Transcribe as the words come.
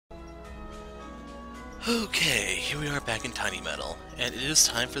Okay, here we are back in Tiny Metal, and it is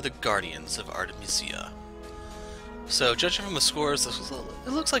time for the Guardians of Artemisia. So, judging from the scores,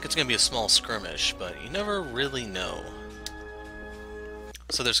 it looks like it's going to be a small skirmish, but you never really know.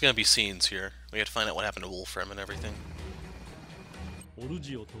 So there's going to be scenes here. We have to find out what happened to Wolfram and everything. オル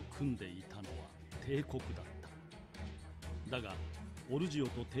ジオと組んでいたのは帝国だった。だが、オルジオ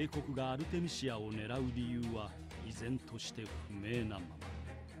と帝国がアルテミシアを狙う理由は依然として不明なまま。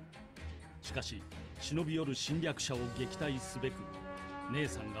しかし、忍び寄る侵略者を撃退すべく、姉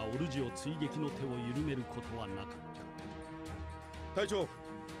さんがオルジオ追撃の手を緩めることはなかった。隊長、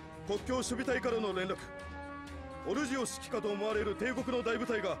国境守備隊からの連絡。オルジオ指揮下と思われる帝国の大部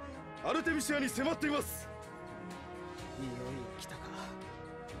隊がアルテミシアに迫っています。いよいよ来たか。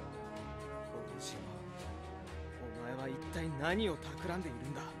オルジオ、お前は一体何を企んでいる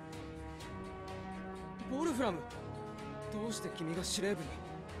んだ。ボルフラム、どうして君が司令部に？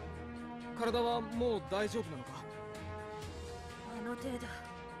体はもう大丈夫なのか？あの程度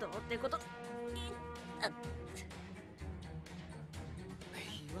どうってこと。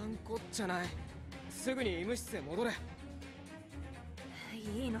言わんこっちゃない。すぐに医務室へ戻れ。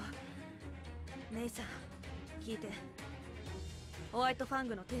いいの。姉さん、聞いて。ホワイトファン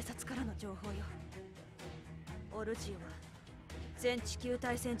グの偵察からの情報よ。オルジオは全地球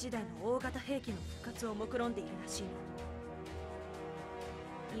大戦時代の大型兵器の復活を目論んでいるらしいの。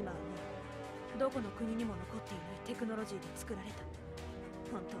今はもうどこの国にも残っていないテクノロジーで作られた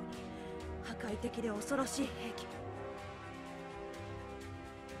本当に破壊的で恐ろしい兵器。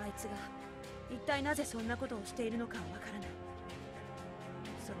あいつが一体なぜそんなことをしているのかはわからない。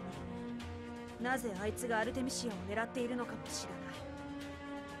それになぜあいつがアルテミシアを狙っているのかも知ら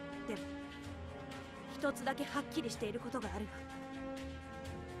ない。でも一つだけはっきりしていることがあるわ。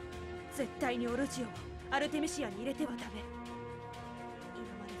絶対にオルジオをアルテミシアに入れてはダメ。今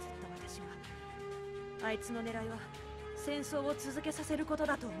までずっと私はあいつの狙いは戦争を続けさせること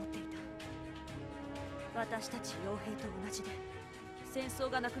だと思っていた。私たち傭兵と同じで戦争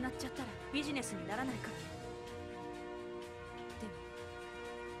がなくなっちゃったらビジネスにならないから。でも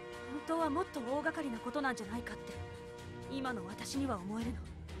本当はもっと大掛かりなことなんじゃないかって今の私には思えるの。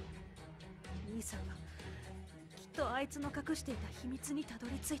兄さんはきっとあいつの隠していた秘密にたど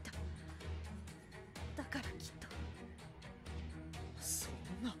り着いた。だからきっと。そ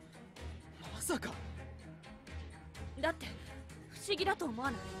んな、まさか。だって不思議だと思わ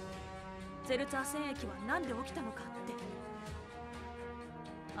ない？ゼルツァー戦役は何で起きたのかって。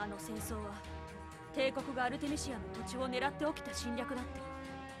あの戦争は帝国がアルテミシアの土地を狙って起きた侵略だって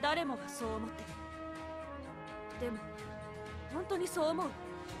誰もがそう思ってる。でも本当にそう思う？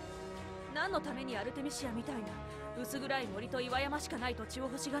何のためにアルテミシアみたいな薄暗い森と岩山しかない土地を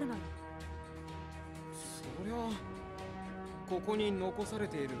欲しがるのよ。そりゃここに残され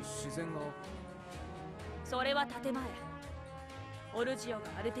ている自然が。それは建前。オルジオが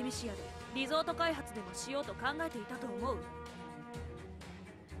アルテミシアでリゾート開発でもしようと考えていたと思う？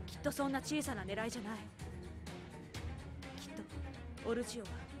きっとそんな小さな狙いじゃない。きっとオルジオは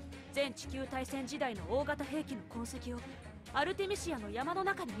全地球大戦時代の大型兵器の痕跡をアルテミシアの山の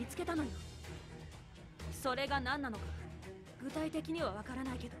中に見つけたのよ。それが何なのか具体的にはわから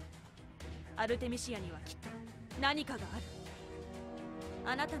ないけど、アルテミシアにはきっと何かがある。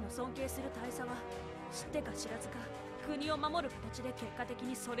あなたの尊敬する大佐は知ってか知らずか国を守る形で結果的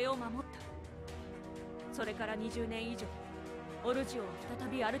にそれを守った。それから20年以上オルジオは再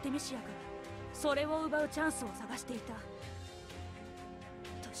びアルテミシアからそれを奪うチャンスを探していた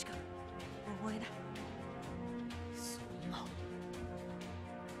としか思えない。そんな。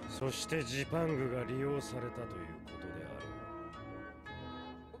そしてジパングが利用されたということで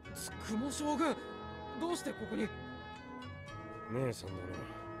ある。雲将軍、どうしてここに？姉さん殿、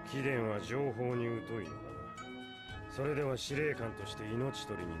貴殿は情報に疎いのだな。それでは司令官として命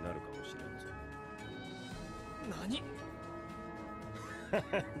取りになるかもしれんぞ。何？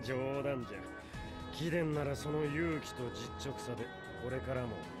冗談じゃ。貴殿ならその勇気と実直さでこれから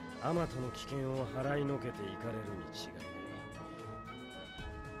もあまたの危険を払いのけていかれるに違いない。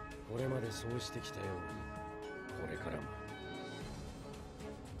これまでそうしてきたようにこれからも。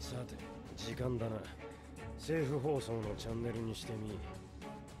さて時間だな。政府放送のチャンネルにしてみ。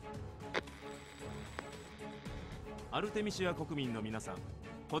アルテミシア国民の皆さん、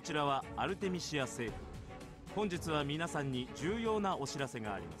こちらはアルテミシア政府。本日は皆さんに重要なお知らせ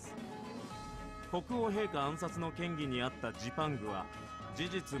があります。国王陛下暗殺の嫌疑にあったジパングは事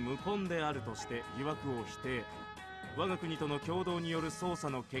実無根であるとして疑惑を否定。我が国との共同による捜査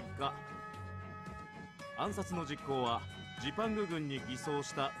の結果、暗殺の実行はジパング軍に偽装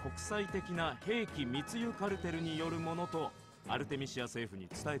した国際的な兵器密輸カルテルによるものとアルテミシア政府に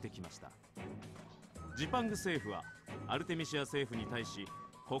伝えてきました。ジパング政府はアルテミシア政府に対し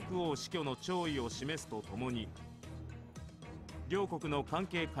国王死去の弔意を示すとともに、両国の関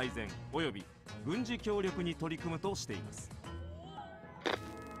係改善及び軍事協力に取り組むとしています。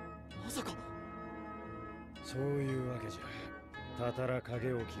まさかそういうわけじゃ。タタラ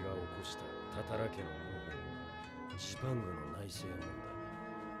影置きが起こしたタタラ家の謀反はジパングの内政な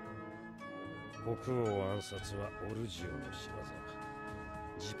んだ。国王暗殺はオルジオの仕業。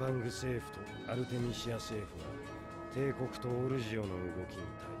ジパング政府とアルテミシア政府が帝国とオルジオの動きに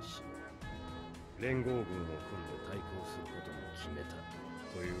対し連合軍を組んで対抗することも決めた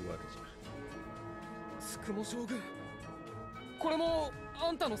というわけじゃ。つくも将軍、これも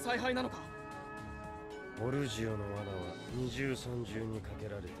あんたの采配なのか？オルジオの罠は二重三重にかけ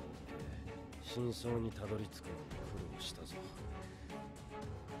られていて、真相にたどり着くのに苦労したぞ。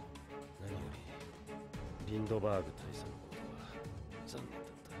何よりリンドバーグ大佐のことは残念だっ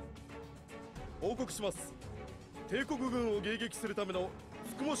た。報告します。帝国軍を迎撃するための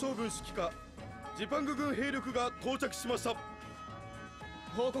つくも将軍指揮下ジパング軍兵力が到着しました。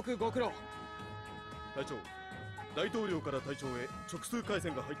報告ご苦労。隊長、大統領から隊長へ直通回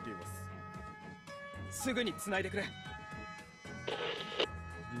線が入っています。すぐに繋いでくれ。グ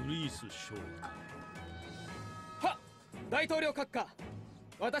リース少尉か。はっ、大統領閣下、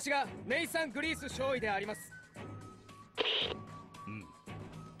私がネイサン・グリース少尉であります。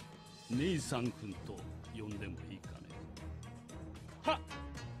ネイサン君と呼んでもいいかね。はっ。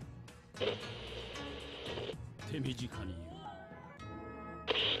手短に言う。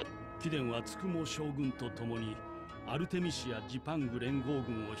貴殿はつくも将軍と共にアルテミシア・ジパング連合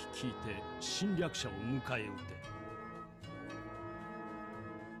軍を率いて侵略者を迎え撃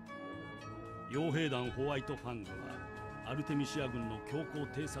て、傭兵団ホワイトファングはアルテミシア軍の強行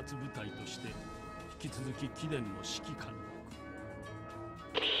偵察部隊として引き続き貴殿の指揮下に置く。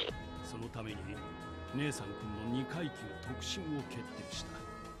そのために姉さん君の2階級特進を決定した。こ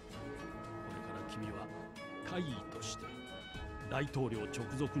れから君は大尉として大統領直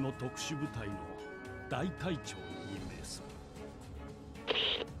属の特殊部隊の大隊長に任命す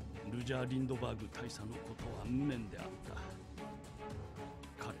る。ルジャー・リンドバーグ大佐のことは無念であった。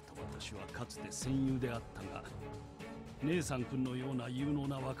彼と私はかつて戦友であったが、姉さん君のような有能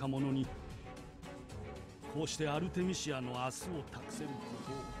な若者にこうしてアルテミシアの明日を託せるこ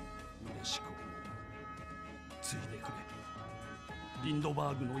とを嬉しく思う。継いでくれ、リンド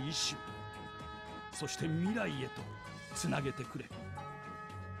バーグの意志を、そして未来へとつなげてくれ。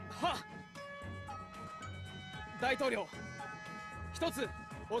はっ。大統領、一つ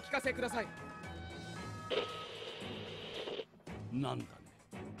お聞かせください。なんだね。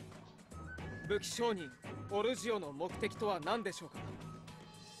武器商人オルジオの目的とは何でしょうか？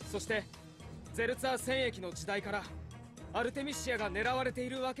そしてゼルツァー戦役の時代からアルテミシアが狙われてい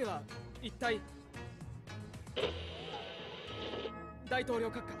るわけは一体？大統領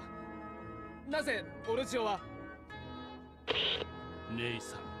閣下、なぜオルジオは？ネイ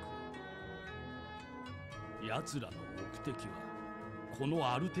サン君、奴らの目的はこ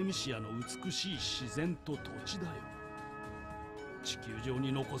のアルテミシアの美しい自然と土地だよ。地球上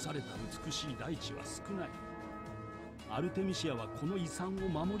に残された美しい大地は少ない。アルテミシアはこの遺産を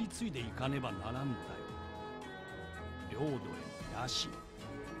守り継いでいかねばならんのだよ。領土への野心、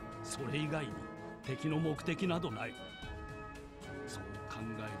それ以外に敵の目的などない。そう考える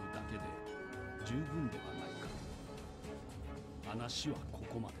だけで十分ではないか。話はこ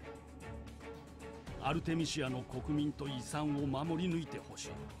こまで。アルテミシアの国民と遺産を守り抜いてほしい。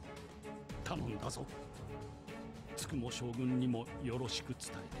頼んだぞ。つくも将軍にもよろしく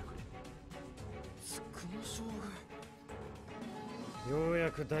伝えてくれ。つくも将ようや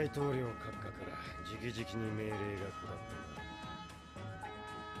く大統領閣下から直々に命令が下っ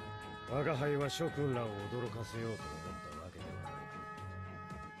たが、我が輩は諸君らを驚かせようと思ったわけでは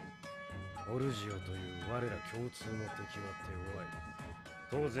ない。オルジオという我ら共通の敵は手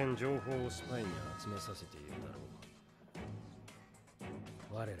強い。当然情報をスパイに集めさせているだろ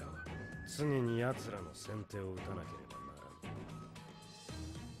う。我らは常に奴らの先手を打たなければなら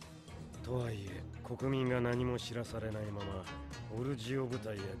ん。とはいえ国民が何も知らされないままオルジオ部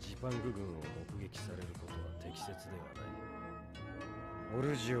隊やジパング軍を目撃されることは適切ではない。オ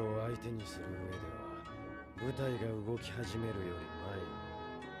ルジオを相手にする上では部隊が動き始めるより前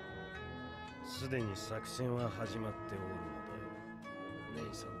にすでに作戦は始まっておるのだよ、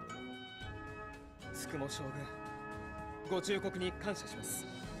ネイサン殿。つくも将軍、ご忠告に感謝します。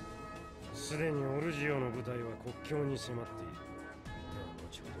すでにオルジオの部隊は国境に迫っている。では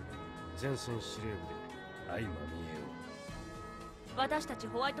後ほど前線司令部で相まみえよう。私たち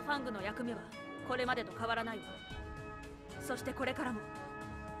ホワイトファングの役目はこれまでと変わらないわ。そしてこれからも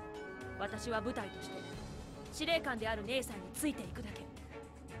私は部隊として司令官である姉さんについていくだけ。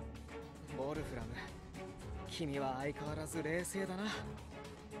ボルフラム、君は相変わらず冷静だな。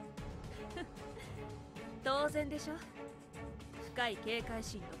当然でしょ。深い警戒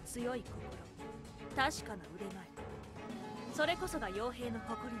心と強い心、確かな腕前、それこそが傭兵の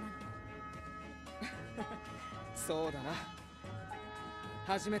誇りなの。そうだな。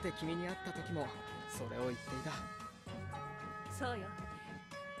初めて君に会った時もそれを言っていた。そうよ。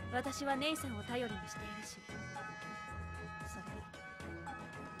私は姉さんを頼りにしているし、それに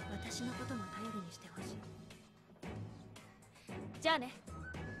私のことも頼りにしてほしい。じゃあね。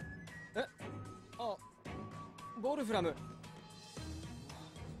あ、ボルフラム、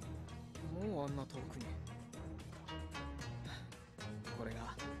もうあんな遠くに。これが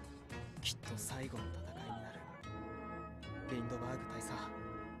きっと最後の戦いになる。リンドバーグ大佐、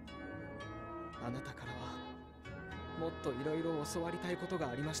あなたからはもっといろいろ教わりたいことが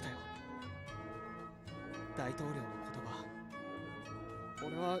ありましたよ。大統領の言葉、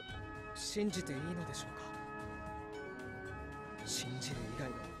俺は信じていいのでしょうか。信じる以外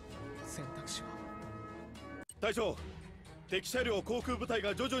の選択肢は。隊長、敵車両航空部隊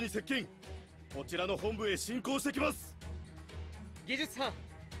が徐々に接近。こちらの本部へ進行してきます。技術班、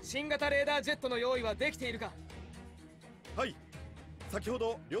新型レーダージェットの用意はできているか。はい、先ほ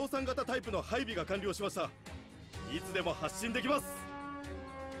ど量産型タイプの配備が完了しました。いつでも発進できます。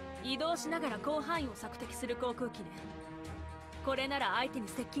移動しながら広範囲を索敵する航空機ね。これなら相手に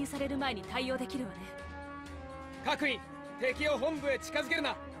接近される前に対応できるわね。各員、敵を本部へ近づける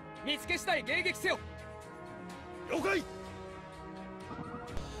な。見つけ次第迎撃せよ。了解。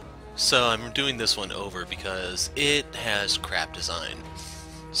 So I'm doing this one over because it has crap design.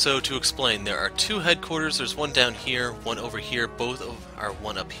 So to explain, there are two headquarters. There's one down here, one over here. Both are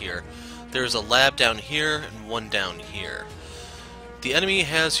one up here. There's a lab down here and one down here. The enemy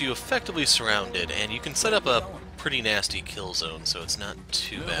has you effectively surrounded, and you can set up a pretty nasty kill zone, so it's not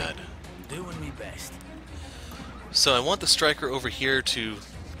too bad. Doing me best. So I want the striker over here to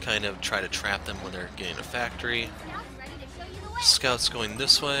kind of try to trap them when they're getting a factory. Scouts going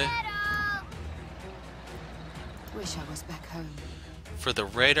this way. Wish I was back home. For the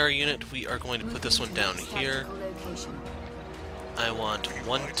radar unit, we are going to put this one down here. I want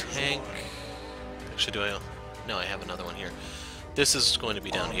one tank. Actually, do I? No, I have another one here. This is going to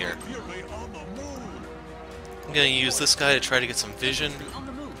be down here. I'm going to use this guy to try to get some vision.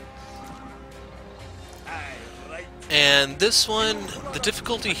 And this one, the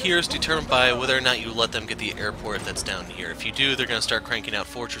difficulty here is determined by whether or not you let them get the airport that's down here. If you do, they're going to start cranking out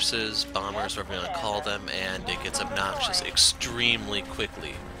fortresses, bombers, whatever you want to call them, and it gets obnoxious extremely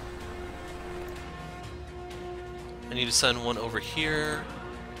quickly. I need to send one over here.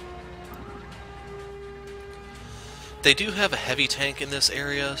 They do have a heavy tank in this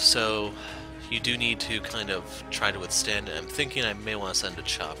area, so you do need to kind of try to withstand it. I'm thinking I may want to send a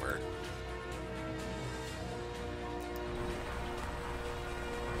chopper.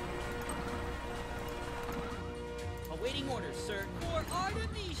 Awaiting orders, sir. For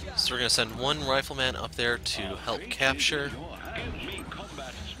Artemisia. So we're going to send one rifleman up there to help capture.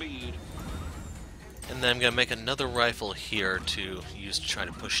 And then I'm going to make another rifle here to use to try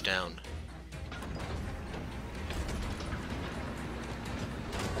to push down.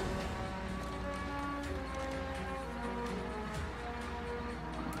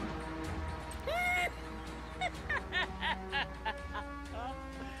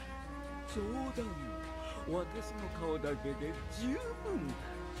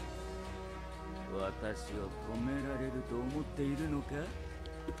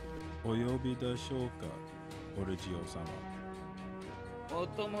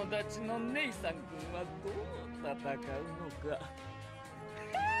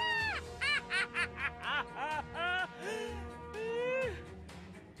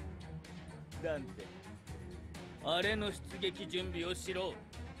 Dante, あれの出撃準備をしろ。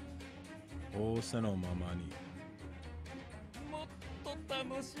仰せのままに。もっと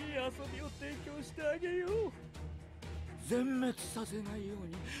楽しい遊びを提供してあげよう。全滅させないよう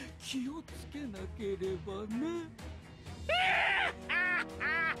に気をつけなければね。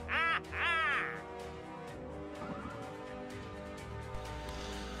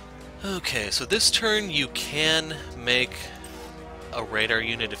Okay, so this turn you can make a radar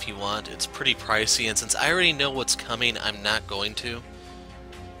unit if you want. It's pretty pricey, and since I already know what's coming, I'm not going to.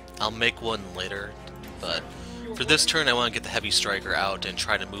 I'll make one later, but for this turn I want to get the heavy striker out and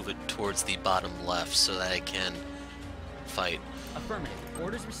try to move it towards the bottom left so that I can fight. Affirmative.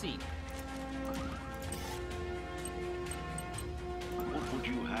 Orders received. What would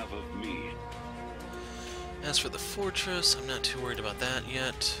you have of me? As for the fortress, I'm not too worried about that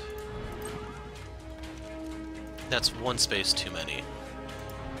yet. That's one space too many.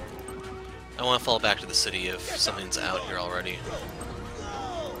 I want to fall back to the city if something's out here already.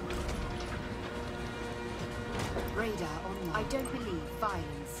 Radar online. I don't believe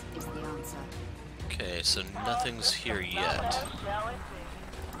violence is the answer. Okay, so nothing's here yet.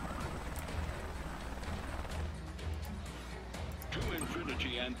 To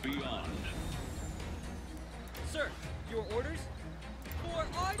infinity and beyond. Sir, your orders? For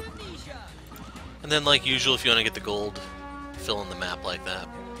Artemisia! And then, like usual, if you want to get the gold, fill in the map like that.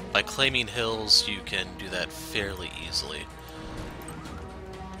 By claiming hills, you can do that fairly easily.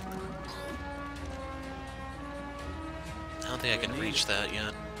 I don't think I can reach that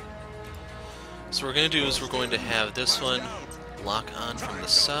yet. So what we're going to do is we're going to have this one lock on from the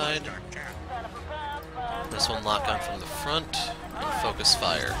side, this one lock on from the front, and focus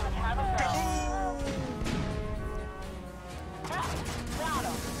fire.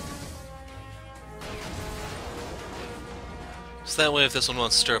 So that way if this one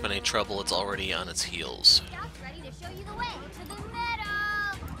wants to stir up any trouble, it's already on its heels.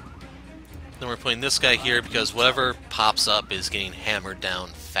 Then we're putting this guy here because whatever pops up is getting hammered down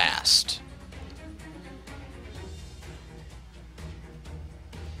fast.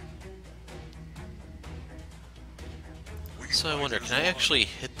 So I wonder, can I actually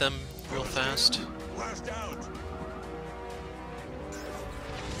hit them real fast?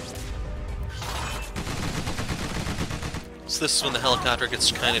 So this is when the helicopter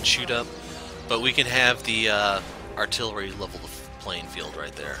gets kind of chewed up, but we can have the artillery level the playing field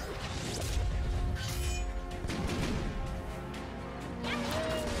right there.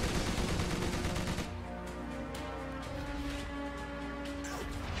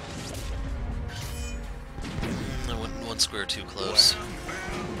 I went one square too close.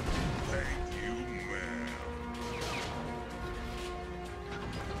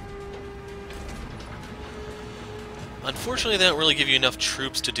 Unfortunately, they don't really give you enough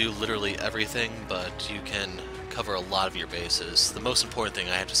troops to do literally everything, but you can cover a lot of your bases. The most important thing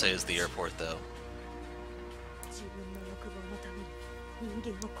I have to say is the airport, though.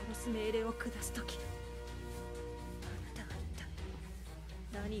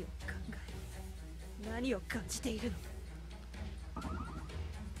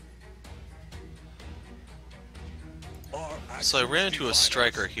 So I ran into a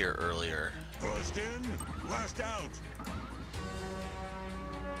striker here earlier. First in, last out.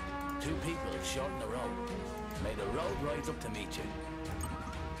 Two people short in the road. May the road rise up to meet you.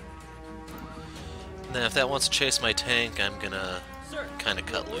 Now, if that wants to chase my tank, I'm gonna kind of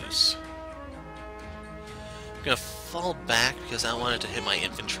cut loose. I'm gonna fall back because I want it to hit my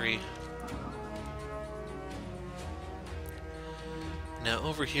infantry. Now,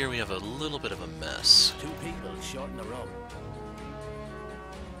 over here we have a little bit of a mess. Two people short in the road.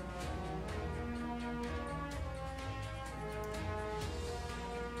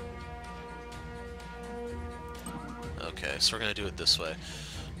 Okay, so we're gonna do it this way.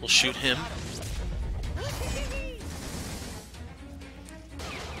 We'll shoot him.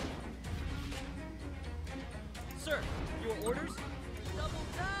 Sir, your orders? Double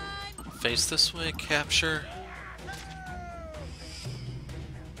time! Face this way, capture.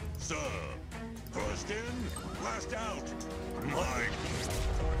 Sir, first in, last out. Mike.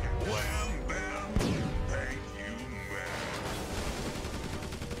 Wham, bam. Thank you, man.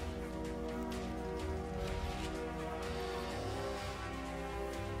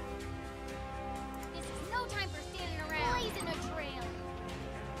 This is no time for standing around. Blazing a trail.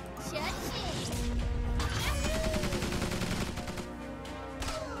 Cha-ching.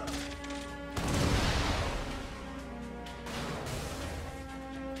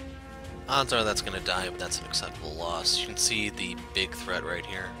 Odds are that's going to die, but that's an acceptable loss. You can see the big threat right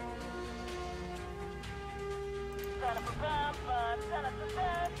here.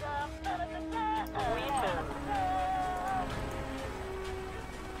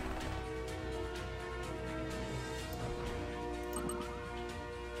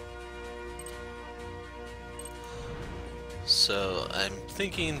 So I'm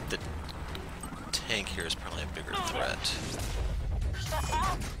thinking the tank here is probably a bigger threat.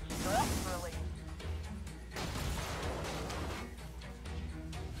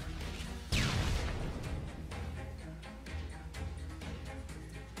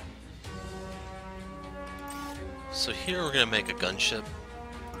 So here we're going to make a gunship.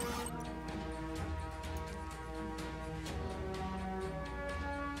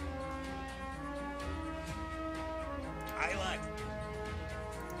 I like.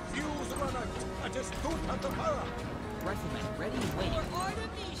 Fuse run out. I just don't have the power. Rifleman ready and waiting.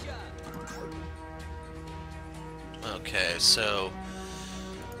 Okay, so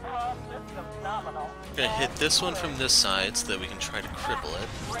We're gonna hit this one from this side so that we can try to cripple it.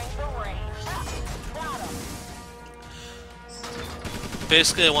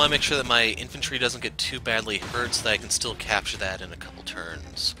 Basically, I want to make sure that my infantry doesn't get too badly hurt so that I can still capture that in a couple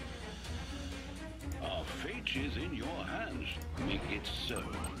turns. Our fate is in your hands. Make it so.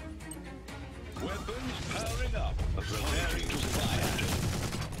 Weapons powering up. Preparing to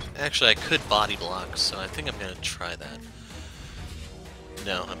fire. Actually, I could body block, so I think I'm gonna try that.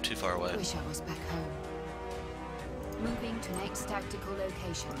 No, I'm too far away. Wish I was back home. Moving to next tactical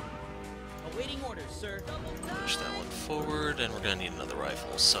location. Awaiting orders, sir. Push that one forward, and we're gonna need another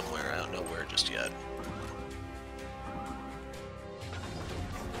rifle somewhere. I don't know where just yet.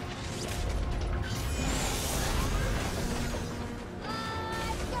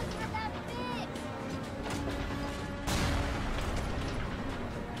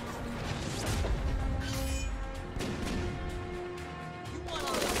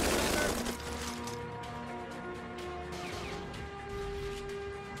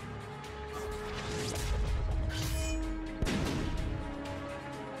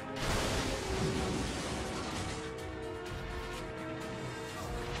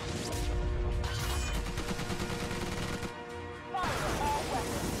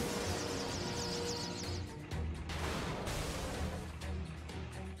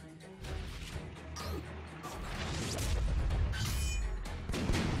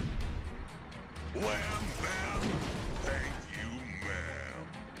 Wham, bam. Thank you, ma'am.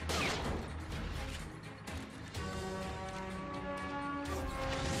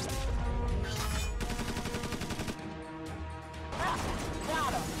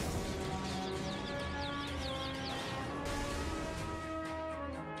 Got him.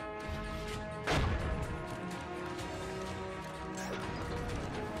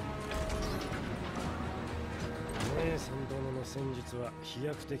姉さん殿の戦術は飛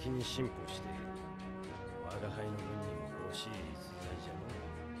躍的に進歩している。我が輩の分にも欲しい逸材じゃな。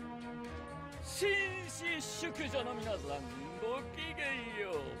紳士淑女の皆さん、ごきげん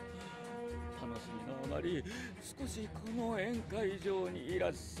よう。楽しみのあまり少しこの宴会場にいら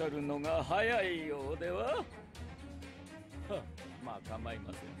っしゃるのが早いようでは。は、まあ構い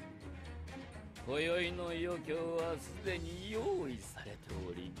ません。今宵の余興はすでに用意されて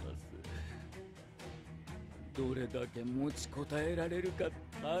おります。どれだけ持ちこたえられるか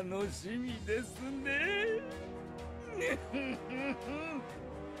楽しみですね。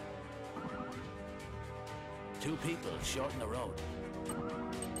Two people short in the road.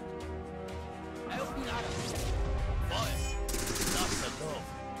 I hope you got him. Boy, not so low.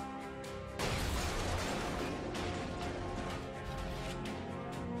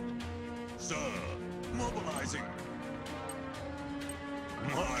 Sir, mobilizing.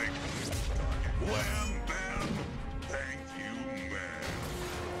 My wham, bam. Thank you, ma'am.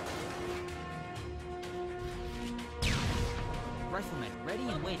 Riflemen ready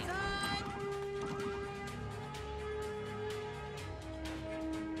and waiting.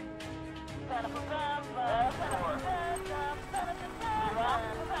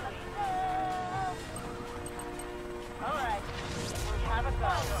 Alright, we have a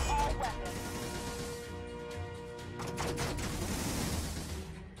gun for all weapons.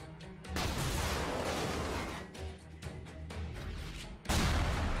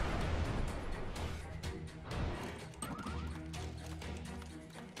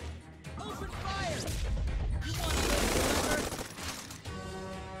 Open fire! You want to remember?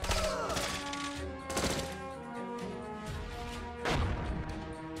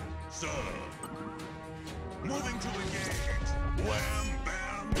 Sir, moving to engage. Wham,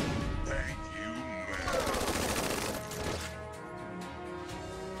 bam. Thank you, ma'am.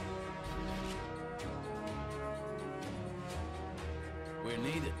 We're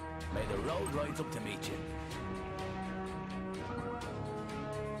needed. May the road rise up to meet you.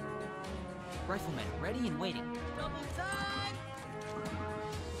 Riflemen ready and waiting. Double time!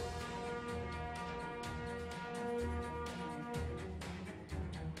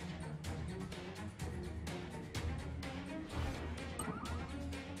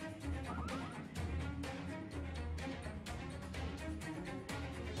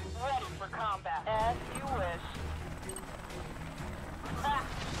 Ready for combat. As you wish. Ah,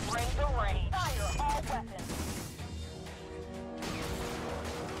 bring the rain. Fire all weapons.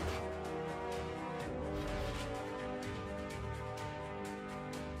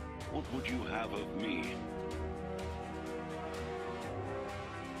 What would you have of me?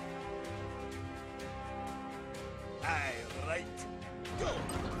 Aye, right. Go!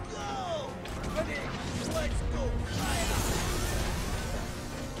 Go! Ready! Let's go! Fire!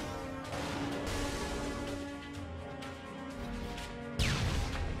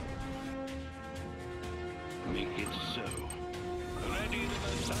 Make it so. Ready to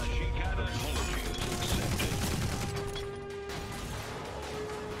the Sashikata apologies accepted.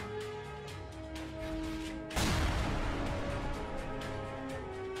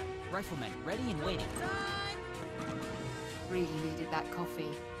 Riflemen, ready and waiting. Really needed that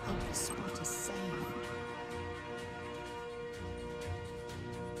coffee. Hope the spot is safe.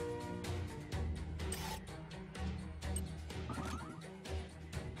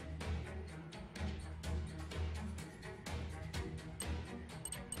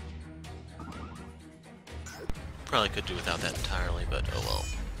 Probably could do without that entirely, but oh well.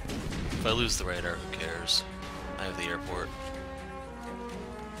 If I lose the radar, who cares? I have the airport.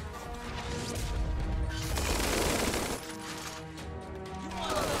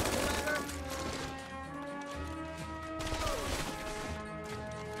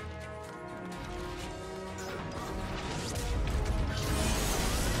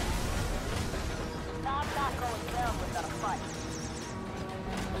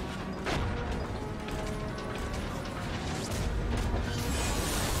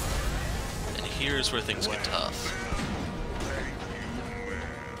 Here's where things get tough.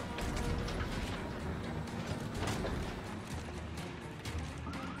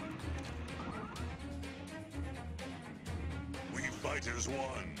 We fighters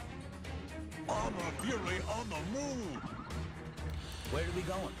won. Armor Fury on the move. Where are we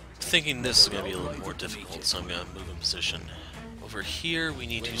going? Thinking this is going to be a little more difficult, so I'm going to move in position. Over here, we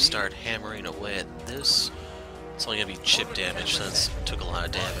need to start hammering away at this. It's only going to be chip damage since it took a lot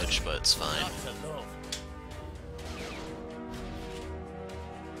of damage, but it's fine.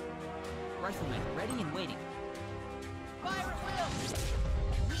 Riflemen, ready and waiting. Fire at will!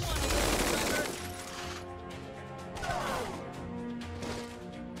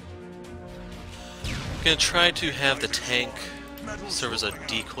 I'm going to try to have the tank serve as a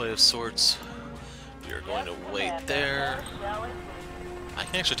decoy of sorts. We are going to wait there. I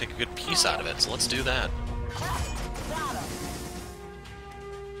can actually take a good piece out of it, so let's do that.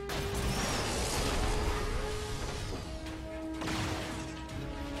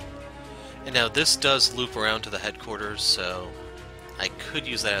 And now this does loop around to the headquarters, so I could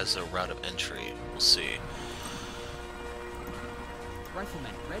use that as a route of entry. We'll see.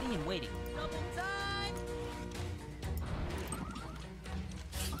 Riflemen, ready and waiting.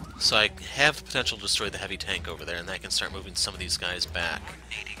 So I have the potential to destroy the heavy tank over there, and then I can start moving some of these guys back.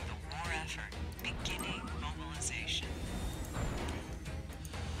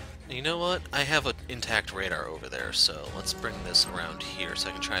 You know what? I have an intact radar over there, so let's bring this around here so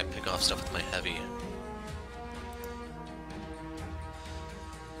I can try and pick off stuff with my heavy.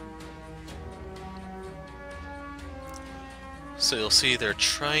 So you'll see they're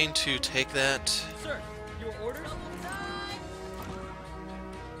trying to take that. Sir, your orders?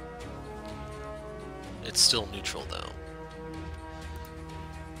 It's still neutral though.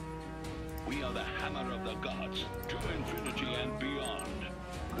 We are the hammer of the gods, to infinity and beyond.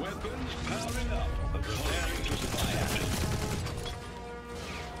 Weapons powering up, preparing to fight.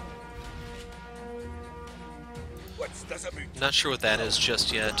 Not sure what that is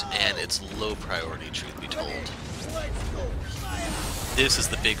just yet, and it's low priority, truth be told. This is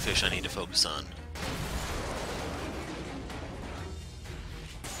the big fish I need to focus on.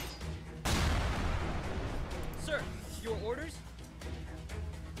 Sir, your orders?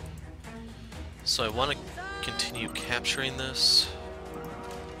 So I want to continue capturing this.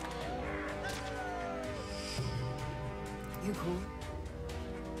 You cool?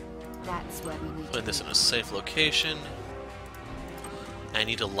 That's where we need Put this in a safe location. I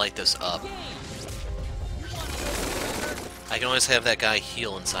need to light this up. I can always have that guy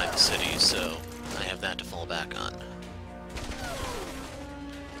heal inside the city, so I have that to fall back on.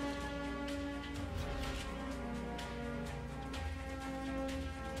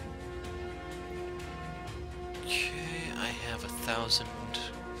 Okay, I have 1,000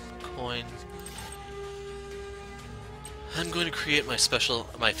 coin. I'm going to create my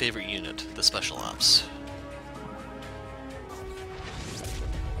favorite unit, the Special Ops.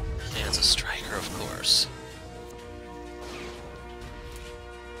 And it's a striker, of course.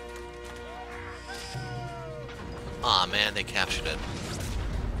 Aw, man, they captured it.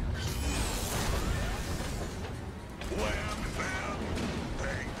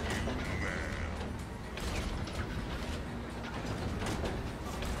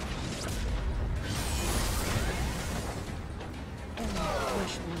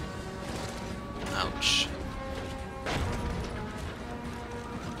 Ouch.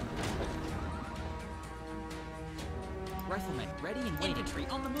 Riflemen, ready and waiting. Infantry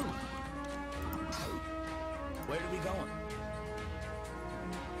on the move. Where are we going?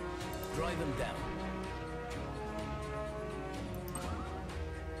 Drive them down.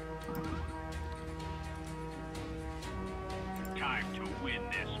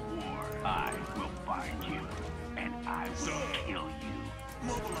 this war, I will find you, and I will kill you.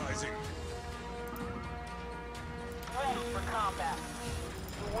 Mobilizing. Ready for combat.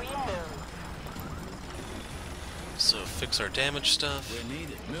 We move. So fix our damage stuff. We're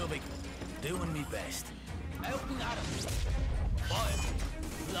needed. Moving. Doing me best. Helping Adam. Fire.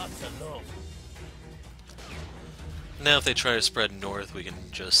 Lots of love. Now if they try to spread north, we can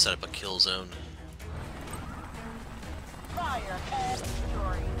just set up a kill zone. Fire and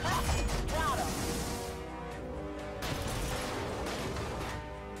destroy. Got him.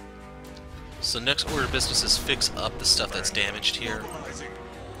 So next order of business is fix up the stuff that's damaged here.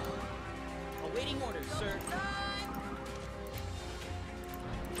 Awaiting orders, sir.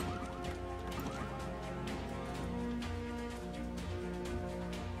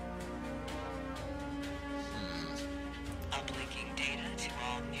 Uplinking data to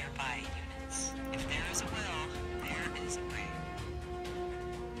all nearby units. If there is a will, there is a way.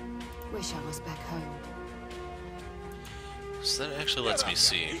 Wish I was back home. So that actually lets me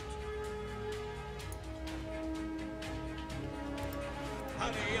see.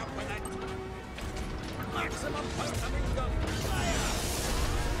 Hurry up with it. Maximum incoming gun fire.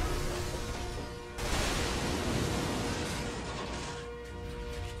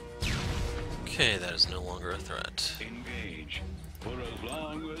 Okay, that is no longer a threat. Engage. For as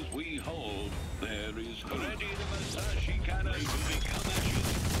long as we hold, there is ready the Masashi cannon to become a ship.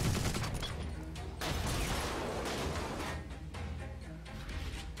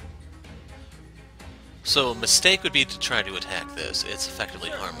 So a mistake would be to try to attack this. It's effectively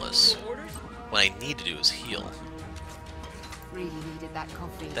harmless. What I need to do is heal. Really needed that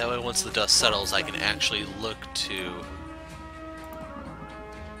coffee. That way once the dust settles, I can actually look to...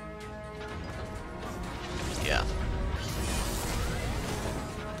 Yeah.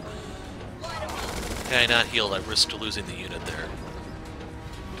 Had I not healed, I risked losing the unit there.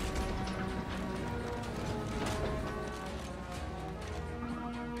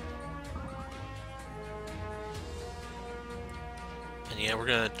 And yeah, we're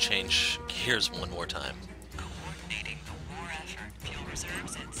gonna change gears one more time. Coordinating the war effort. Fuel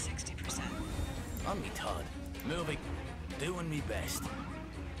reserves at 60%. On me, Todd. Moving. Doing me best.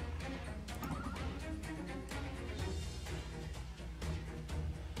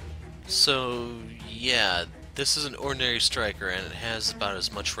 So, yeah, this is an ordinary striker, and it has about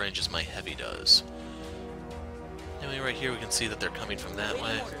as much range as my heavy does. Anyway, right here we can see that they're coming from that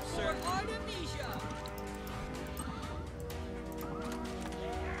way.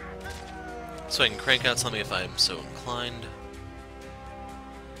 So I can crank out something if I'm so inclined.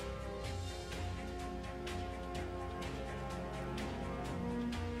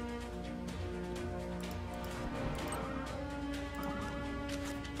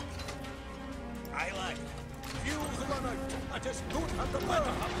 I like. Fuse run out. I just don't have the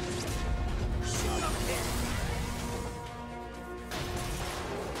power. Shut up there.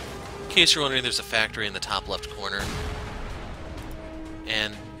 In case you're wondering, there's a factory in the top left corner.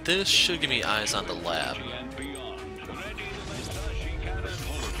 And this should give me eyes on the lab. And beyond. Ready the Masashi cannon.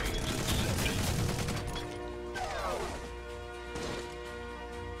 Apologies accepted.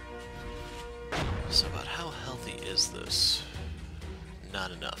 So about how healthy is this?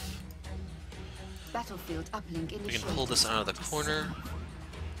 Not enough. Battlefield uplink initiated. We can pull this out of the corner.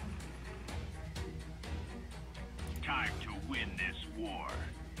 Time to win this war.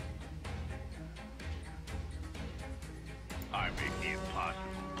 I make the impossible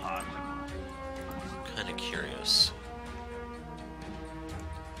possible. Kind of curious.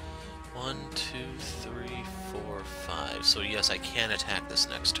 1, 2, 3, 4, 5. So yes, I can attack this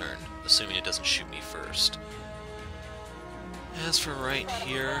next turn, assuming it doesn't shoot me first. As for right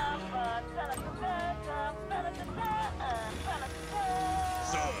here...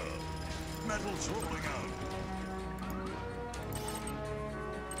 Sir, metal's rolling out.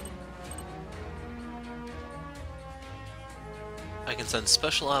 I can send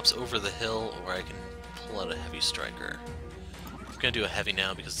special ops over the hill, or I can pull out a heavy striker. I'm gonna do a heavy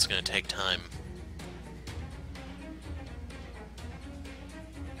now because it's gonna take time.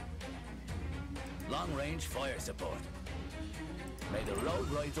 Long range fire support. May the road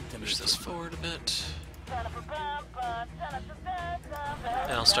rise up to me. Push this forward a bit.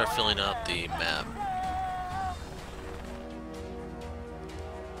 And I'll start filling up the map.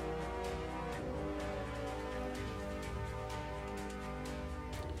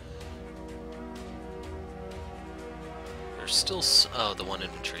 There's still oh, the one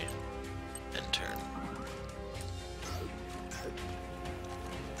infantry. End turn.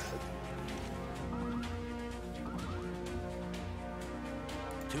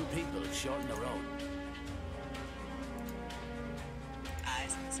 Two people short in the road. Eyes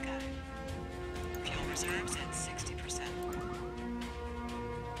reserves at 60%.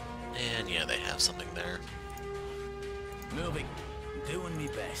 And yeah, they have something there. Moving. Doing me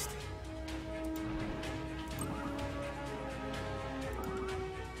best.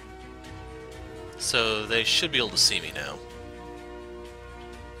 So they should be able to see me now.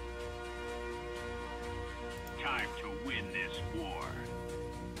 Time to win this war.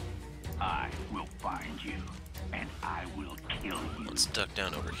 I will find you, and I will kill you. Let's duck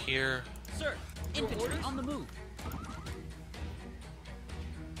down over here. Sir, infantry on the move.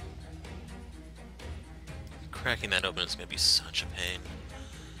 Cracking that open is going to be such a pain.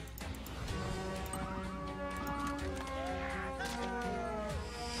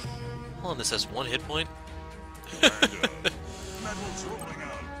 Hold on, this has 1 hit point?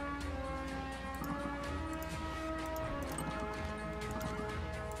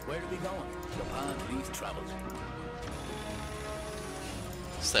 Where are we going? Upon these travels.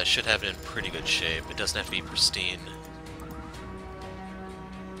 So that should have it in pretty good shape. It doesn't have to be pristine.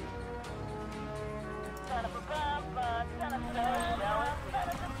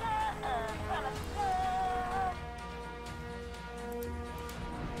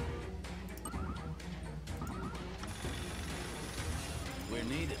 We're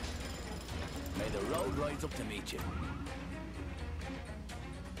needed. May the road rise up to meet you.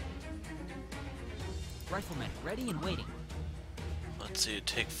 Riflemen ready and waiting. Let's see,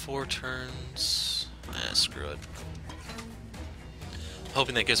 take 4 turns. Screw it.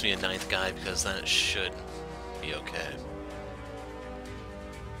 Hoping that gives me a 9th guy, because then it should be okay.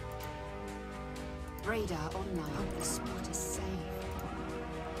 Radar online. Hope the spot is safe.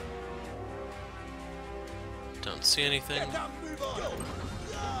 Don't see anything. Get up, move on.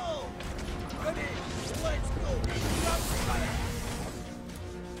 Go! Ready? Let's go.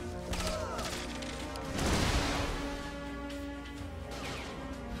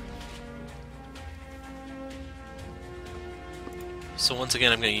 So once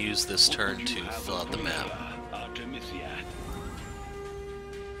again, I'm going to use this turn to fill out the map.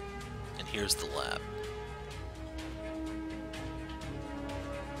 And here's the lab.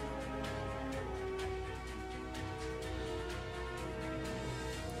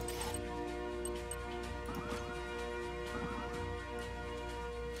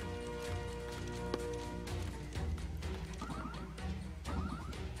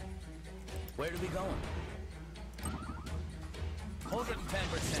 Where are we going? 110%.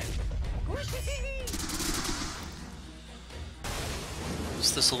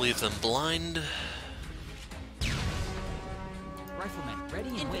 So this will leave them blind. Riflemen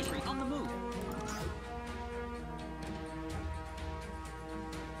ready and waiting. On the move.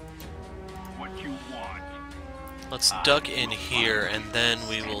 What you want? Let's duck in here, and then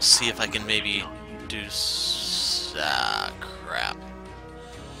we will see if I can maybe do crap.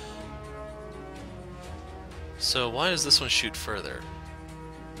 So why does this one shoot further?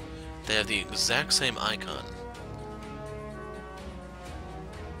 They have the exact same icon.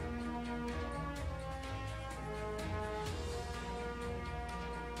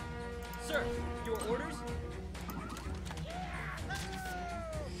 Sir, your orders?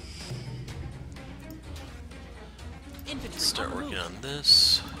 Start working on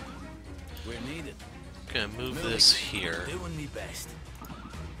this. We're needed. Gonna move this here. Doing me best.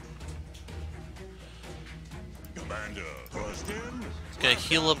 Commander, first in. Gonna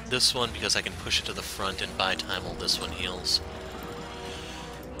heal up this one because I can push it to the front and buy time while this one heals.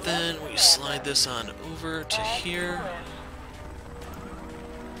 Then we slide this on over to here.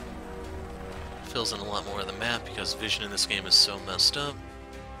 Fills in a lot more of the map because vision in this game is so messed up.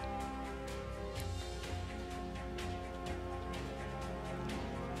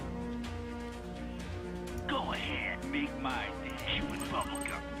 Go ahead, make my day. You and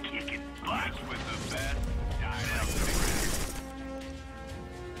Bubblegum kicking butts with the best.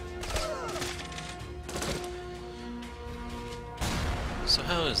 So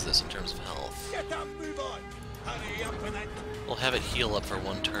how is this in terms of health? Get up, move on. Hurry up with it. We'll have it heal up for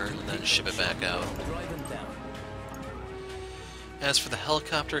 1 turn and then ship it back out. As for the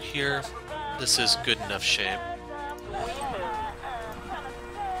helicopter here, this is good enough shape.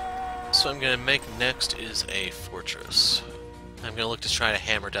 So I'm going to make next is a fortress. I'm going to look to try to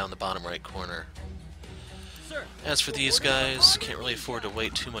hammer down the bottom right corner. As for these guys, can't really afford to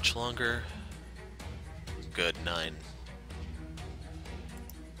wait too much longer. Good, 9.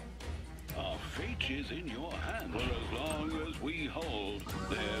 Our fate is in your hands. For as long as we hold,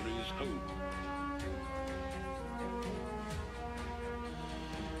 there is hope.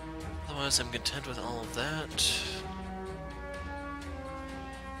 Otherwise, I'm content with all of that.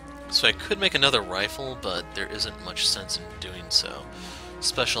 So I could make another rifle, but there isn't much sense in doing so.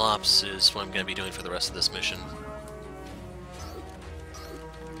 Special Ops is what I'm going to be doing for the rest of this mission.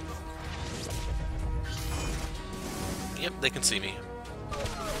 Yep, they can see me.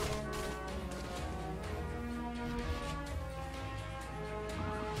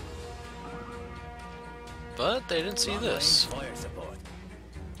 But they didn't see this. Fire support.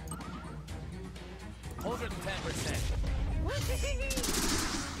 110%.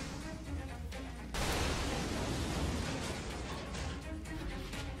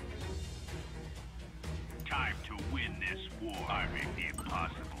 Time to win this war. I make the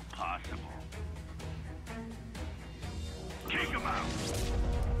impossible possible. Take him out.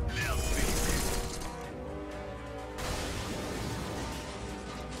 They'll beat me.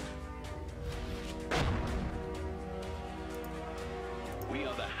 We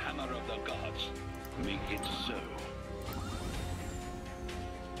are the hammer of the gods. Make it so.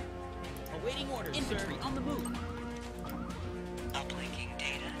 Awaiting orders, infantry on the move. Uplinking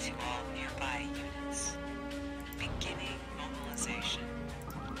data to all nearby units. Beginning mobilization.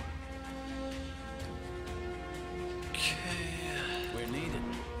 Okay. We're needed.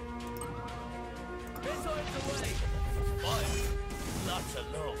 Missiles away. Fire. Lots of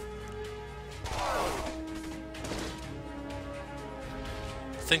love.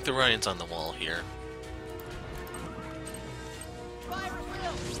 I think the Ryan's on the wall here. Fire at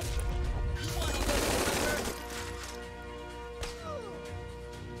will.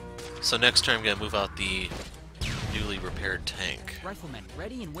 So next turn I'm going to move out the newly repaired tank. Riflemen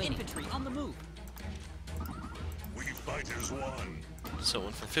ready and waiting. Infantry on the move. We fight as one. So it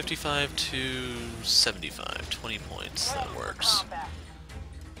went from 55 to 75, 20 points, that works.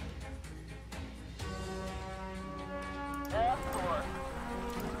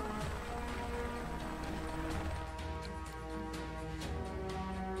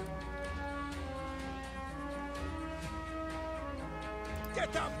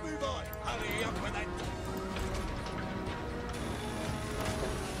 Get up, move on. Hurry up with it.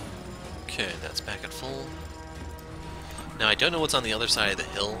 Okay, that's back at full. Now I don't know what's on the other side of the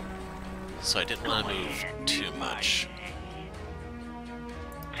hill, so I didn't want to move too much.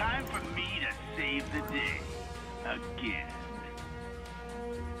 Time for me to save the day. Again.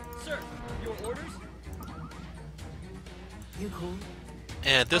 Sir, your orders? You cool?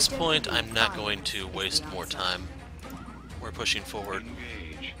 And at this point, I'm not going to waste more time. We're pushing forward.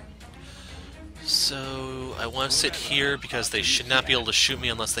 Engage. So I want to sit here because they should not be able to shoot me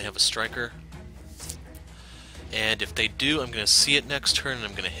unless they have a striker. And if they do, I'm going to see it next turn and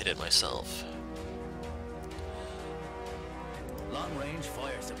I'm going to hit it myself. Long range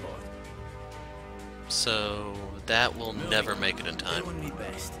fire support. So that will never make it in time. Doing me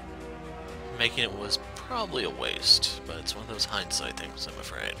best. Making it was probably a waste, but it's one of those hindsight things, I'm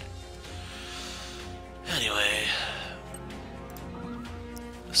afraid. Anyway,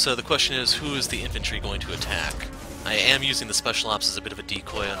 so the question is, who is the infantry going to attack? I am using the special ops as a bit of a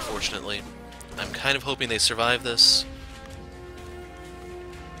decoy, unfortunately. I'm kind of hoping they survive this.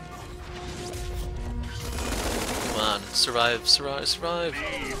 Come on, survive, survive, survive.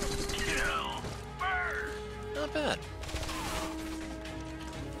 Not bad.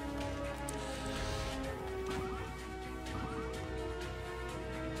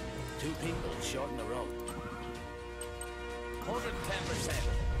 Two people short in a row. 110%.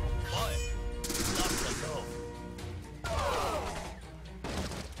 Fire. Lots of love.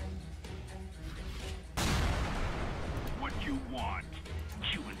 What you want?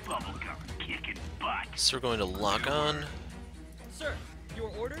 Chewing bubblegum, kicking butt. So we're going to lock on Sir, your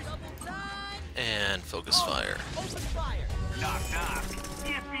orders? Double time. and focus fire. Open fire. Knock knock.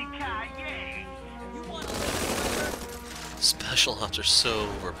 Yippee-ki-yay. You want Special ops are so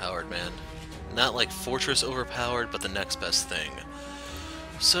overpowered, man. Not like Fortress overpowered, but the next best thing.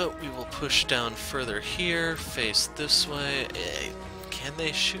 So we will push down further here, face this way. Can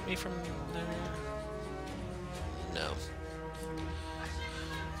they shoot me from there? No.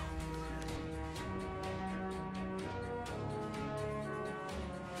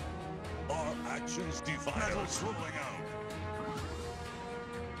 Our actions defile us. Rolling out.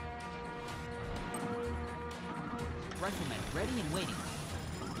 Riflemen ready and waiting.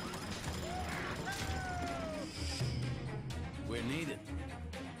 We're needed.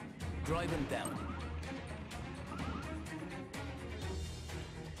 Drive him down.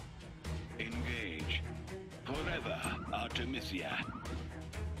 Engage. Forever, Artemisia.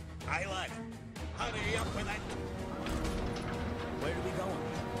 Aye, lad. Hurry up with it. Where are we going?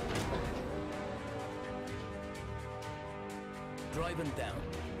 Drive him down.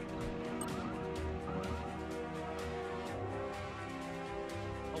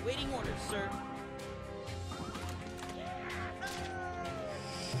 awaiting orders, sir.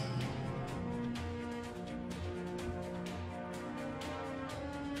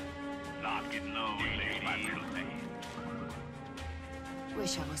 it low, ladies.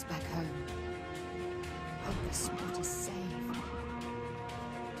 Wish I was back home. Hope the spot is safe.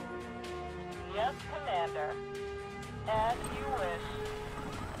 Yes, Commander. As you wish.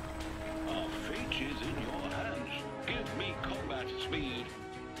 Our fate is in your hands. Give me combat speed.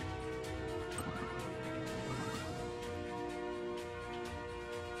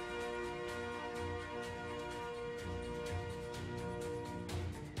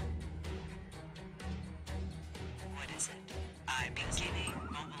 What is it? I'm beginning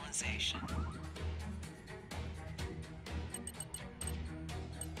mobilization.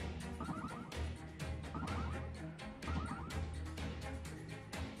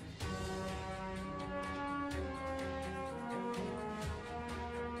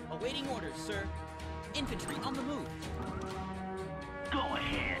 Awaiting orders, sir. Infantry on the move. Go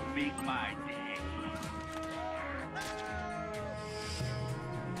ahead, make my day.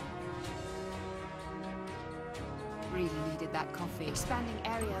 Really needed that coffee. Expanding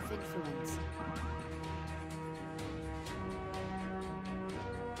area of influence.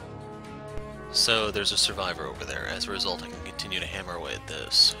 So there's a survivor over there. As a result, I can continue to hammer away at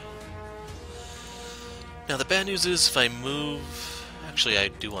this. Now the bad news is if I move... Actually, I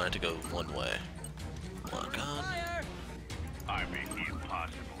do want it to go one way. Lock on. I make the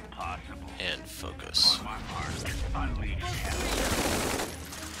impossible possible. And focus. On my mark, unleash hell.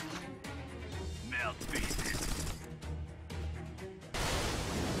 Melt faces.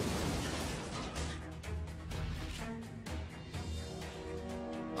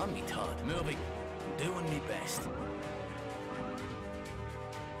 On me, Todd. Moving. Doing me best.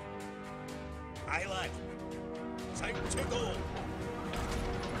 Aye, lad. Time to go.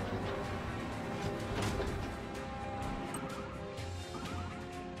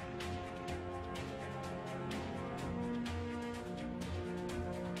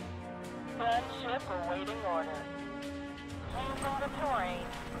 Gunship awaiting order. Using the terrain.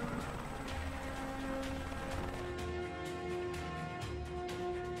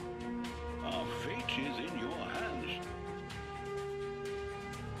 Our fate is in your hands.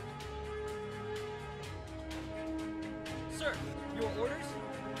 Sir, your orders?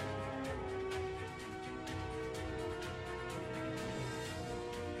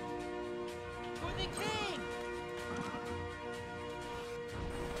 For the king!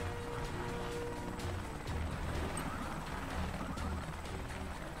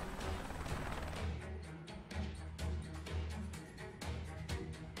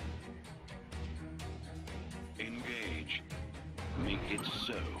 Engage. Make it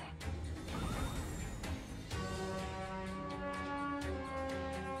so.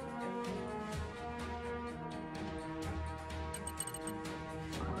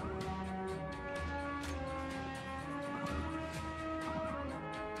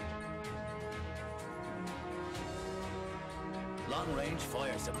 Long-range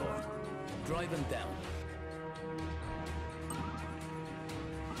fire support. Drive them down.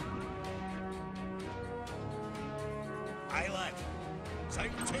 Aye, lad.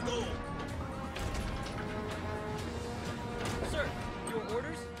 Time to go. Sir, your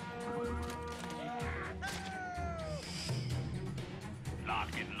orders? Lock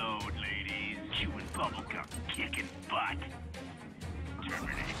and load, ladies. Chewing bubblegum, kicking butt.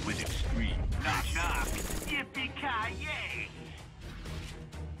 Terminate with extreme. Knock, knock. Yippee-ki-yay!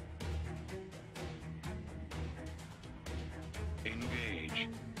 Engage.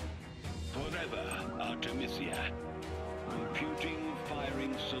 Forever, Artemisia. Computing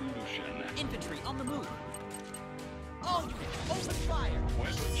firing solution. Infantry on the move. All units, open fire!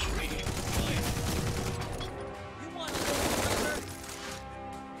 Weapons ready. Fire. You want to surrender?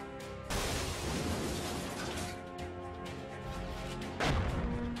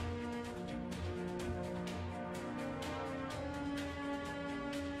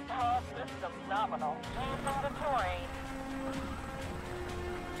 All systems nominal. Using the terrain.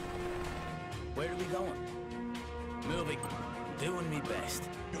 Where are we going? Moving. Doing me best.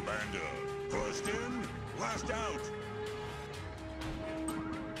 Commander, first in, last out.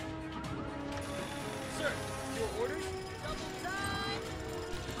 Sir, your orders? Double time!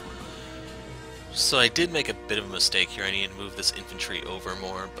 So I did make a bit of a mistake here. I need to move this infantry over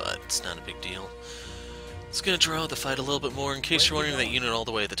more, but it's not a big deal. It's going to draw out the fight a little bit more. In case you're wondering, that unit all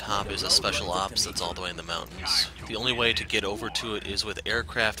the way at the top is a special ops that's all the way in the mountains. The only way to get over to it is with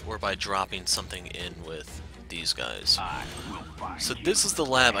aircraft or by dropping something in with these guys. So this is the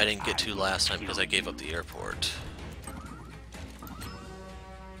lab I didn't get to last time because I gave up the airport.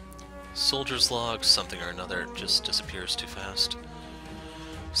 Soldier's log, something or another, just disappears too fast.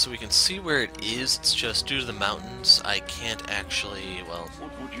 So we can see where it is, it's just due to the mountains, I can't actually, well...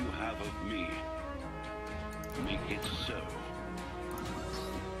 What would you have of me? Make it so.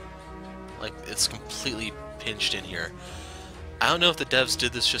 Like, it's completely pinched in here. I don't know if the devs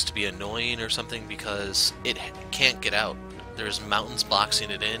did this just to be annoying or something, because it can't get out. There's mountains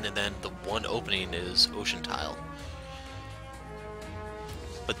boxing it in, and then the one opening is ocean tile.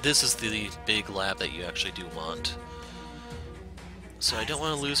 But this is the big lab that you actually do want. So I don't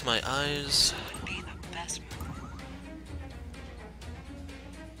want to lose my eyes.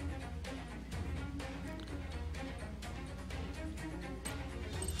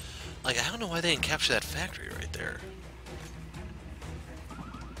 Like, I don't know why they didn't capture that factory right there.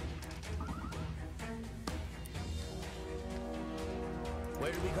 Where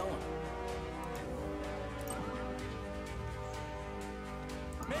are we going?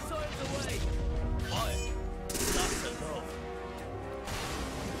 Missiles away! Fire! Lots of go.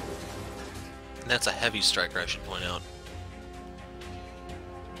 And that's a heavy striker, I should point out.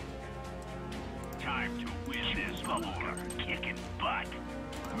 Time to win this war, kicking butt.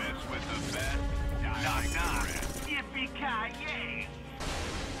 Mess with the best. Knock knock. Yippee-ki-yay!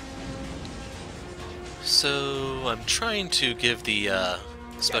 So I'm trying to give the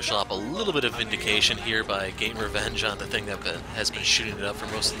special op a little bit of vindication here by getting revenge on the thing that has been shooting it up for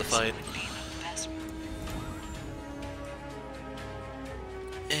most of the fight.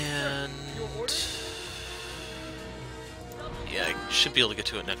 And yeah, I should be able to get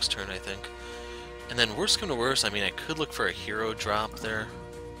to it next turn, I think. And then worst come to worst, I mean, I could look for a hero drop there.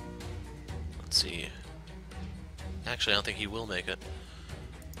 Let's see. Actually, I don't think he will make it.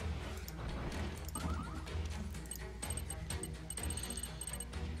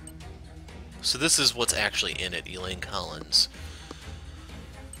 So this is what's actually in it, Elaine Collins.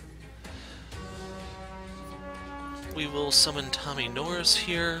 We will summon Tommy Norris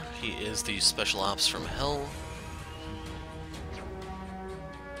here. He is the special ops from Hell.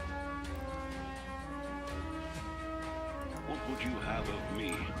 What would you have of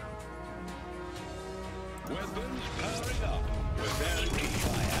me? Weapons powering up with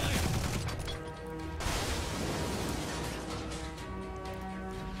anti-fire.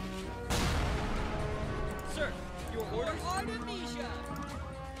 Sir, your order? Artemisia!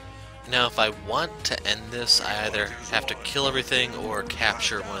 Now, if I want to end this, I either have to kill everything or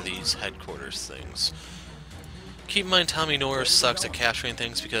capture one of these headquarters things. Keep in mind, Tommy Norris sucks at capturing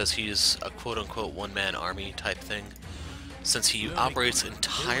things because he's a quote-unquote one-man army type thing. Since he operates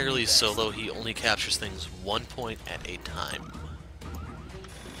entirely solo, he only captures things 1 point at a time.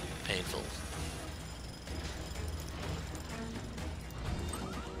 Painful.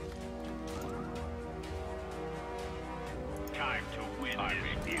 Time to win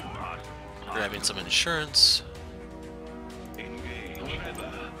this impossible. Grabbing some insurance. Engage.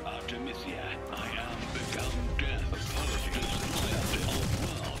 Forever, Artemisia. I am become death. First destroyer of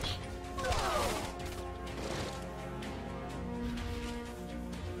worlds.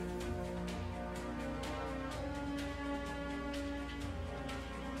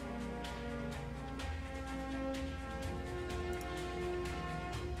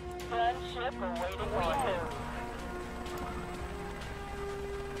 Gunship awaiting orders.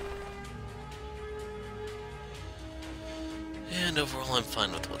 And overall, I'm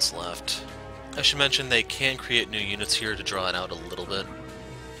fine with what's left. I should mention they can create new units here to draw it out a little bit.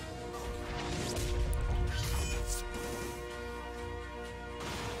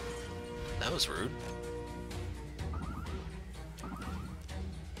 That was rude.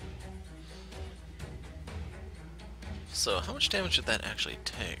 So, how much damage did that actually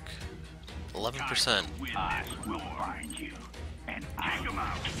take? 11%. I will find you, and I will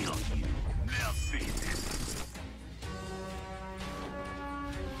kill you. Melt faces.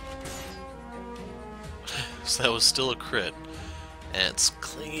 So that was still a crit. And it's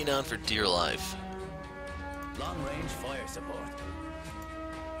clinging on for dear life. Long range fire support.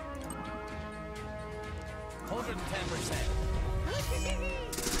 110%.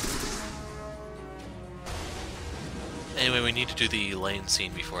 Anyway, we need to do the lane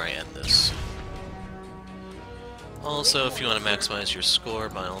scene before I end this. Also, if you want to maximize your score,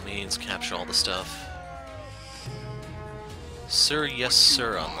 by all means, capture all the stuff. Sir, yes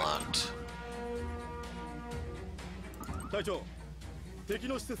sir, unlocked. 隊長、敵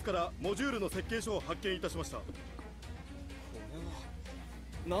の施設からモジュールの設計書を発見いたしました。これは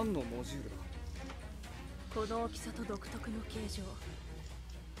何のモジュールだ？この大きさと独特の形状。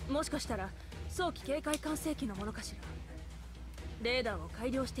もしかしたら早期警戒管制機のものかしら。レーダーを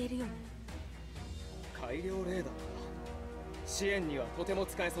改良しているように。改良レーダーか。支援にはとても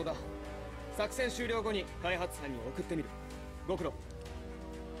使えそうだ。作戦終了後に開発班に送ってみる。ご苦労。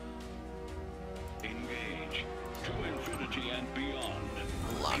city and beyond.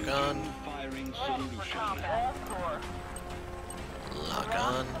 Lock on. Firing solution. Lock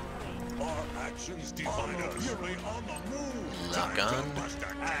on. Our actions define us. Fury on the move. Lock on.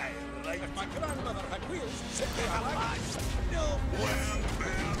 I, like my grandmother had wheels, simply have lights. No. Well,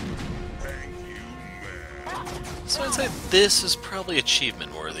 then, thank you, man. So I'd say this is probably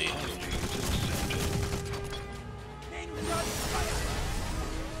achievement worthy.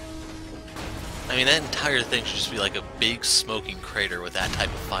 I mean, that entire thing should just be like a big smoking crater with that type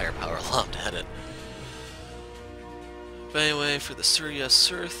of firepower lobbed at it. But anyway, for the Sir Yes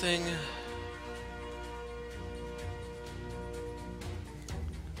Sir thing...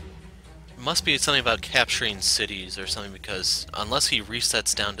 It must be something about capturing cities or something, because unless he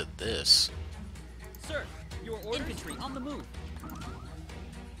resets down to this... Sir, your infantry on the move.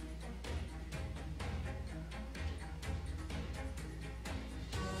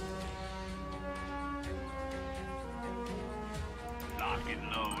 Lock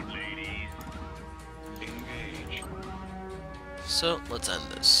and load, ladies. Engage. So, let's end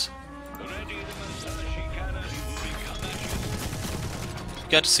this. Ready, the Masashi cannon will be coming.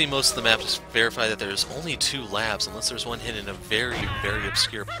 Got to see most of the map to verify that there's only 2 labs, unless there's one hidden in a very, very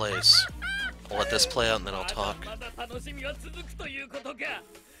obscure place. I'll let this play out and then I'll talk.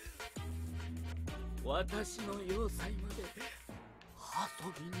 私の要塞まで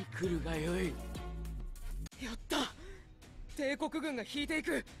遊びに来るがよい。やった。帝国軍が引いてい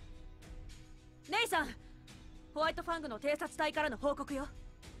く。ネイさん、ホワイトファングの偵察隊からの報告よ。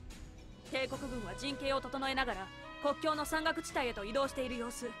帝国軍は陣形を整えながら国境の山岳地帯へと移動している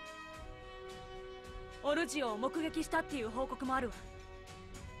様子。オルジオを目撃したっていう報告もあるわ。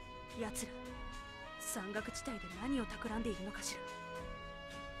奴ら山岳地帯で何を企んでいるのかし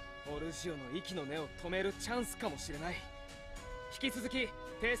ら。オルジオの息の根を止めるチャンスかもしれない。引き続き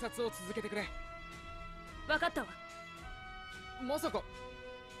偵察を続けてくれ。分かったわ。まさか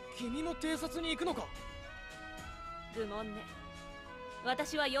君も偵察に行くのか。愚問ね。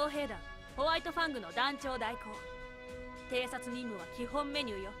私は傭兵団ホワイトファングの団長代行。偵察任務は基本メ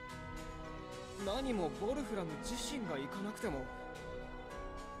ニューよ。何もボルフラム自身が行かなくても。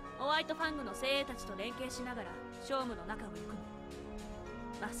ホワイトファングの精鋭たちと連携しながら商務の中を行くの。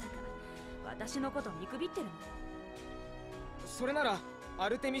まさか私のこと見くびってるの？それならア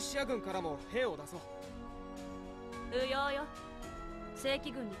ルテミシア軍からも兵を出そう。不要よ。正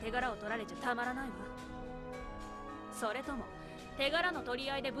規軍に手柄を取られちゃたまらないわ。それとも手柄の取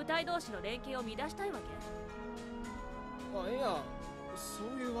り合いで部隊同士の連携を乱したいわけ？あ、いや、そ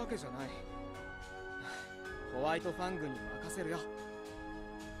ういうわけじゃない。ホワイトファングに任せるよ。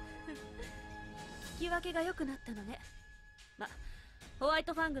聞き分けが良くなったのね。ま、ホワイ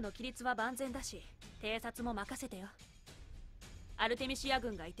トファングの規律は万全だし、偵察も任せてよ。アルテミシア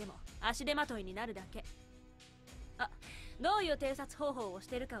軍がいても足手まといになるだけ。あ、どういう偵察方法をし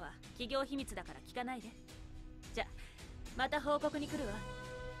てるかは企業秘密だから聞かないで。じゃ、また報告に来るわ。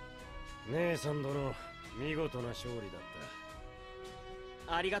姉さん殿、見事な勝利だっ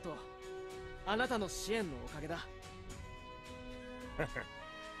た。ありがとう。あなたの支援のおかげだ。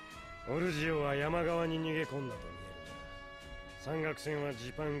オルジオは山側に逃げ込んだと見えるが、山岳戦は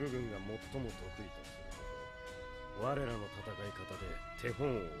ジパング軍が最も得意とすること。我らの戦い方で手本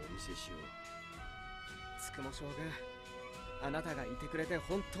をお見せしよう。つくも将軍、あなたがいてくれて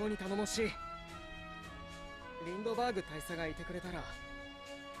本当に頼もしい。リンドバーグ大佐がいてくれたら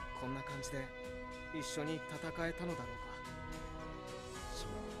こんな感じで一緒に戦えたのだろうか。そう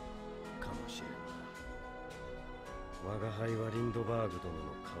かもしれんな。我が輩はリンドバーグ殿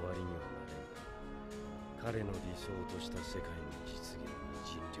の代わりにはなれんが、彼の理想とした世界の実現に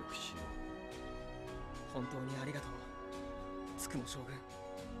尽力しよう。本当にありがとう、つくも将軍。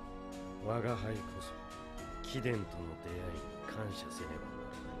我が輩こそ貴殿との出会いに感謝せねばな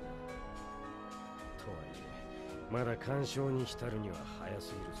らないな。とはいえまだ干渉に浸るには早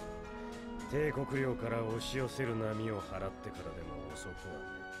すぎるぞ。帝国領から押し寄せる波を払ってからでも遅くはな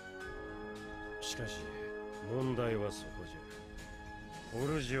い。しかし問題はそこじゃ。オ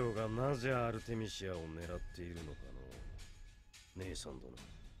ルジオがなぜアルテミシアを狙っているのかの。姉さん殿。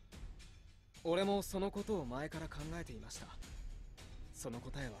俺もそのことを前から考えていました。その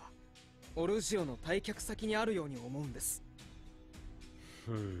答えはオルジオの退却先にあるように思うんです。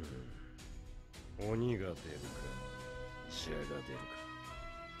鬼が出るか蛇が出るか。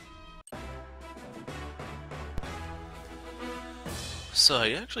So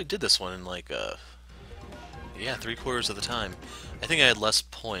I actually did this one in like yeah, 3/4 of the time. I think I had less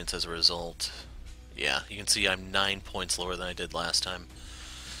points as a result. Yeah, you can see I'm 9 points lower than I did last time.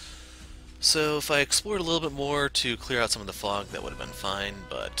 So if I explored a little bit more to clear out some of the fog, that would have been fine,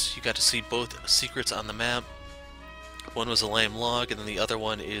 but you got to see both secrets on the map. One was a lame log, and then the other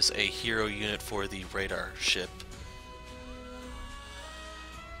one is a hero unit for the radar ship.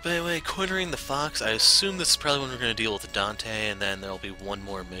 But anyway, cornering the Fox, I assume this is probably when we're going to deal with Dante, and then there'll be one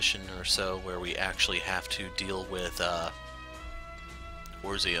more mission or so where we actually have to deal with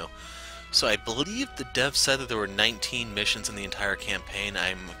Orzio. So I believe the dev said that there were 19 missions in the entire campaign.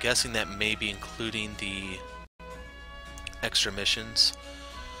 I'm guessing that may be including the extra missions.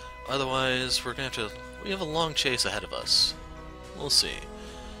 Otherwise, we're going to have to... we have a long chase ahead of us. We'll see.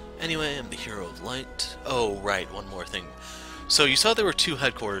 Anyway, I'm the hero of light. Oh, right, one more thing. So you saw there were two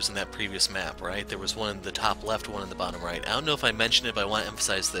headquarters in that previous map, right? There was one in the top left, one in the bottom right. I don't know if I mentioned it, but I want to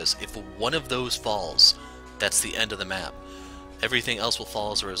emphasize this. If one of those falls, that's the end of the map. Everything else will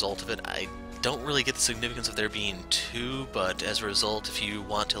fall as a result of it. I don't really get the significance of there being two, but as a result, if you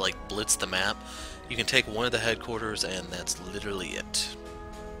want to like blitz the map, you can take one of the headquarters and that's literally it.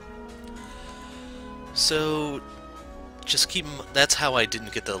 So just keep... that's how I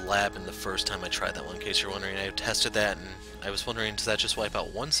didn't get the lab in the first time I tried that one, in case you're wondering. I tested that and I was wondering, does that just wipe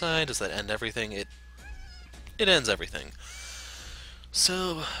out one side? Does that end everything? It ends everything.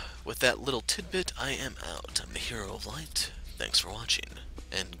 So, with that little tidbit, I am out. I'm the hero of light. Thanks for watching,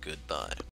 and goodbye.